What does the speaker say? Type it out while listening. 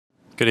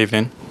Good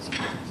evening.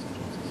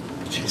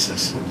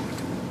 Jesus.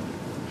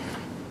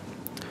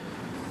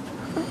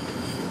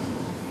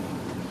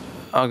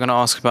 I'm going to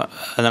ask about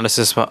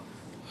analysis about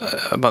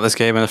this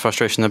game and the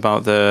frustration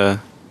about the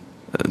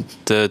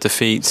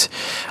defeat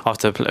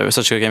after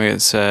such a good game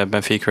against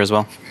Benfica as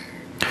well.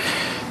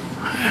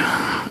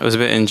 It was a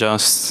bit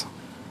unjust.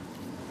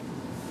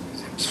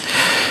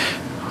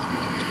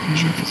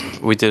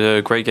 We did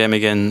a great game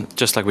again,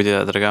 just like we did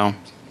at the Dragão.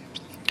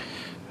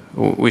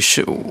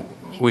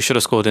 We should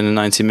have scored in the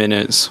 90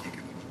 minutes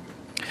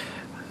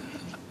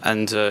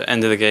and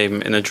ended the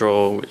game in a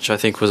draw, which I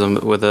think was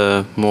with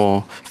a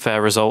more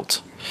fair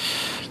result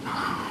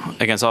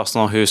against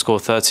Arsenal, who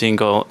scored 13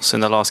 goals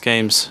in the last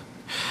games.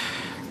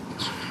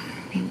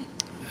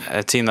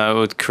 A team that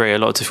would create a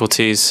lot of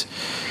difficulties.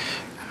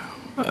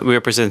 We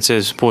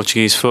represented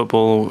Portuguese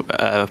football.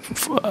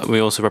 We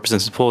also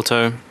represented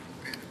Porto.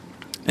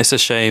 It's a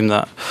shame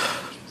that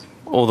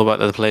all the work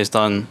that the players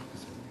done,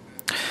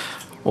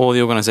 all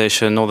the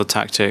organisation, all the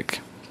tactic,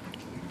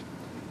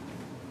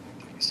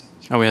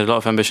 and we had a lot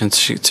of ambition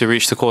to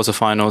reach the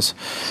quarterfinals.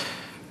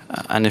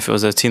 And if it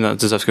was a team that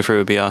deserves to go through, it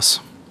would be us.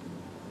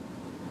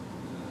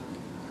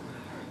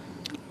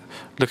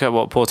 Look at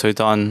what Porto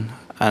done,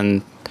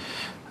 and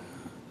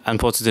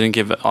Porto didn't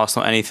give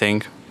Arsenal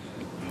anything.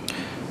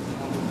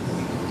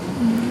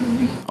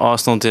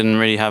 Arsenal didn't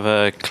really have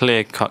a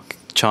clear-cut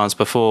chance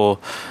before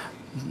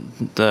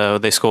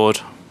they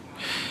scored.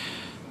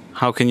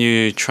 How can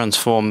you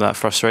transform that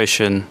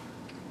frustration?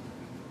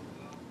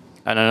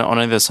 And on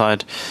the other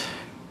side,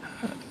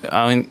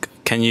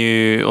 can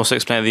you also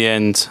explain at the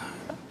end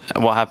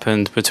what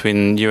happened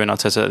between you and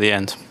Arteta at the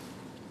end?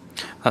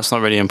 That's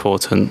not really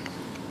important.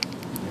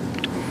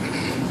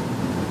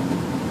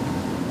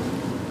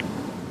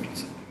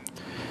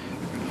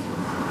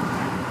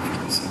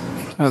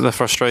 The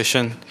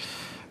frustration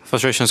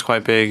is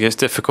quite big. It's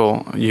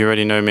difficult. You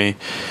already know me.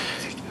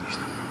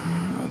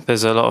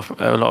 There's a lot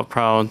of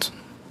proud.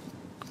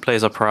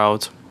 Players are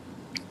proud.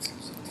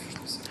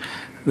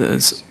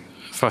 There's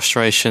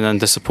frustration and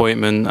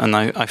disappointment, and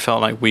I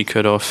felt like we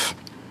could have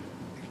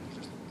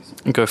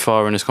go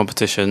far in this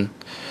competition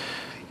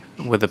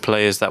with the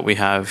players that we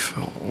have.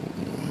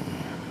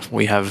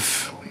 We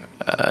have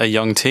a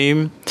young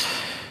team,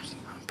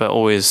 but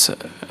always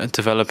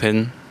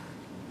developing.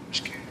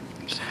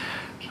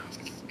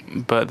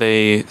 But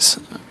they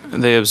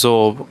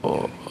absorb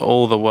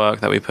all the work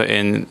that we put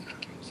in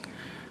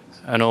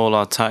and all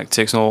our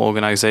tactics and all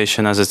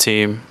organisation as a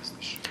team,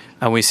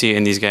 and we see it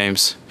in these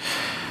games.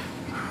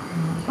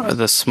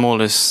 The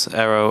smallest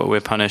error,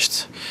 we're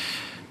punished,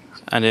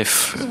 and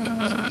if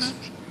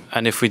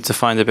we'd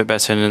defined a bit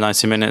better in the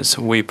 90 minutes,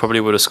 we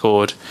probably would have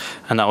scored,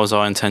 and that was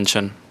our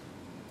intention.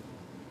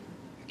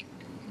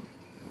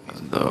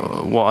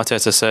 What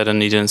Arteta said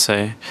and he didn't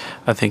say,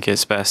 I think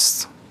it's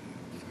best.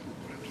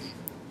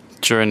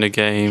 During the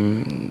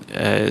game,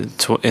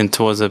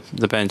 towards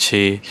the bench,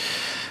 he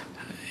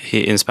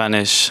in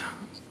Spanish,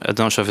 I'm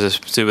not sure if it's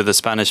to do with the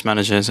Spanish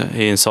managers,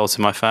 he insulted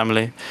my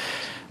family.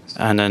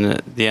 And then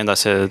at the end I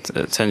said,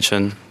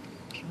 attention,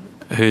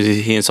 who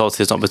he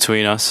insulted is not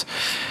between us.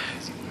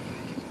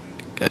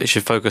 He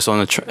should focus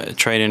on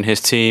training his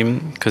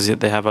team, because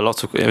they have a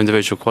lot of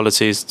individual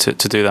qualities to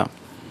do that.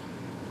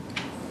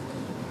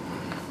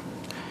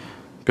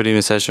 Good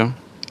evening, Sergio.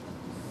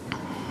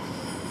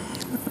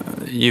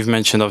 You've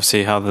mentioned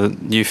obviously how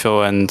you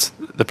feel and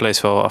the players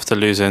feel after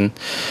losing.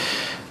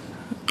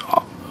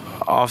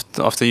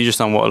 After you just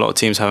done what a lot of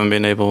teams haven't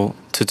been able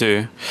to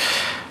do,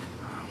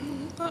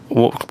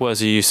 what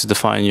words are you used to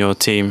define your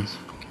team?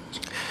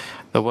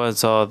 The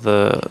words are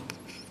the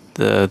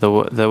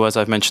words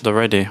I've mentioned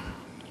already.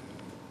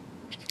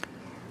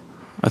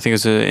 I think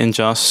it's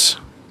unjust,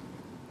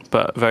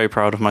 but very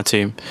proud of my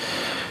team.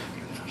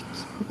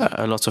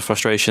 A lot of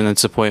frustration and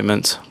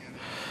disappointment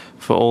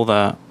for all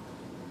that.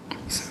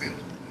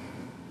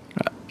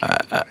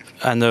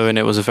 I know, and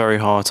it was a very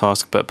hard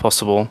task, but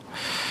possible.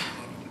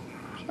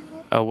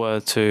 A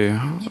word to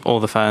all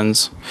the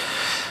fans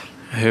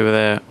who were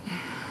there,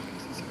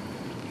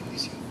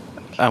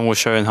 and we're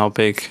showing how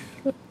big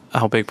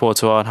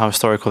Porto are and how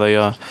historical they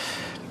are.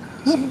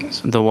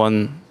 The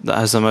one that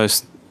has the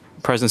most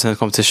presence in the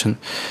competition,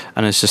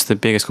 and it's just the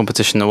biggest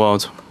competition in the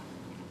world.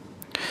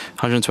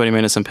 120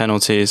 minutes and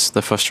penalties.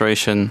 The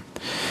frustration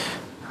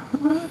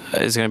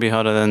is going to be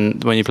harder than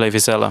when you play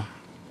Vizela.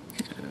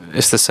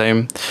 It's the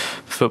same.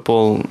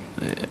 Football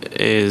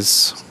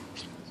is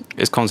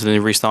constantly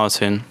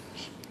restarting,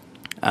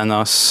 and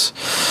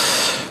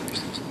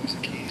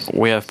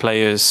we have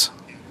players.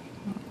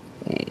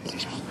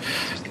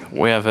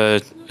 We have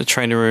a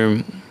training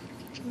room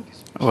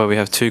where we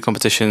have two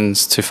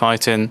competitions to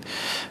fight in.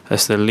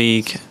 That's the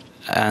league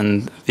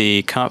and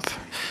the cup.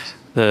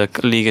 The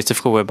league is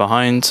difficult. We're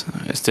behind.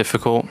 It's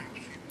difficult.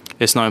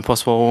 It's not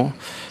impossible.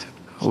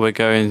 We're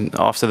going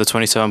after the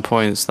 27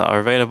 points that are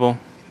available.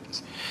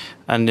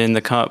 And in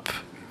the cup,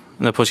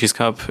 in the Portuguese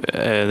Cup,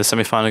 the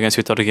semi-final against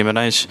Warrior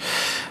J93,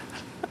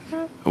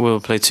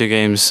 we'll play 2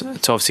 games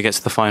to obviously get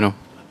to the final.